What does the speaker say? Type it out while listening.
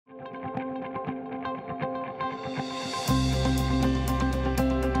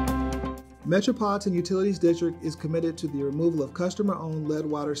Metropolitan Utilities District is committed to the removal of customer-owned lead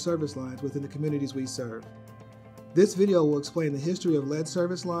water service lines within the communities we serve. This video will explain the history of lead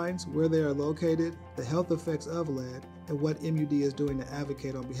service lines, where they are located, the health effects of lead, and what M.U.D is doing to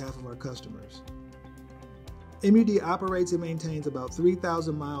advocate on behalf of our customers. M.U.D operates and maintains about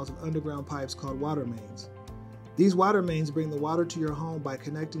 3,000 miles of underground pipes called water mains. These water mains bring the water to your home by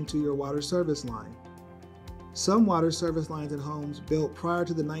connecting to your water service line. Some water service lines in homes built prior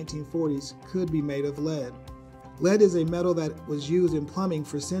to the 1940s could be made of lead. Lead is a metal that was used in plumbing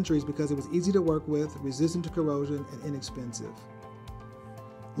for centuries because it was easy to work with, resistant to corrosion, and inexpensive.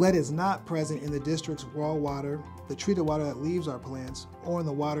 Lead is not present in the district's raw water, the treated water that leaves our plants, or in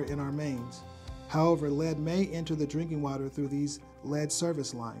the water in our mains. However, lead may enter the drinking water through these lead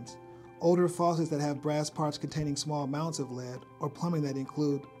service lines, older faucets that have brass parts containing small amounts of lead, or plumbing that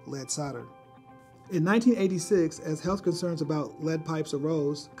include lead solder. In 1986, as health concerns about lead pipes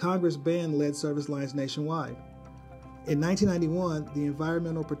arose, Congress banned lead service lines nationwide. In 1991, the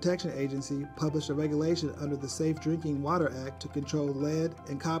Environmental Protection Agency published a regulation under the Safe Drinking Water Act to control lead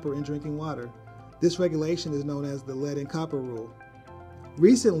and copper in drinking water. This regulation is known as the Lead and Copper Rule.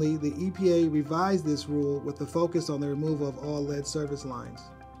 Recently, the EPA revised this rule with a focus on the removal of all lead service lines.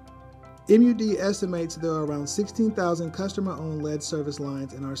 M.U.D estimates there are around 16,000 customer-owned lead service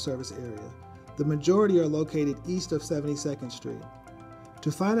lines in our service area. The majority are located east of 72nd Street.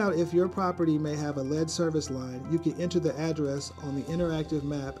 To find out if your property may have a lead service line, you can enter the address on the interactive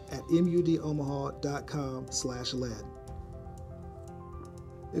map at mudomaha.com/lead.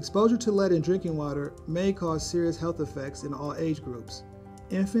 Exposure to lead in drinking water may cause serious health effects in all age groups.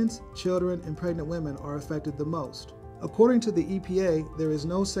 Infants, children, and pregnant women are affected the most. According to the EPA, there is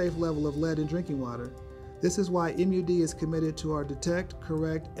no safe level of lead in drinking water. This is why M.U.D is committed to our Detect,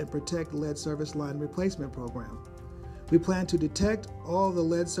 Correct, and Protect Lead Service Line Replacement Program. We plan to detect all the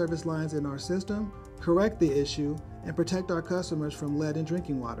lead service lines in our system, correct the issue, and protect our customers from lead in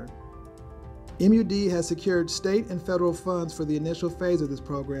drinking water. M.U.D has secured state and federal funds for the initial phase of this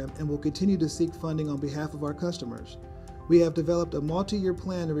program and will continue to seek funding on behalf of our customers. We have developed a multi-year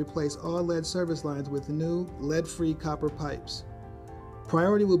plan to replace all lead service lines with new lead-free copper pipes.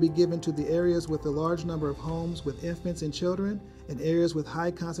 Priority will be given to the areas with a large number of homes with infants and children and areas with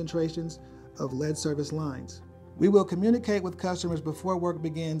high concentrations of lead service lines. We will communicate with customers before work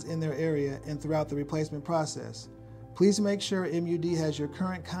begins in their area and throughout the replacement process. Please make sure M.U.D has your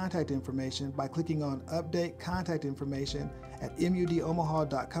current contact information by clicking on Update Contact Information at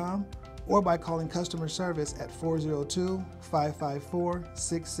mudomaha.com or by calling customer service at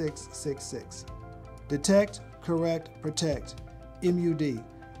 402-554-6666. Detect, Correct, Protect. M.U.D,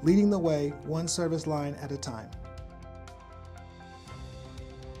 leading the way, one service line at a time.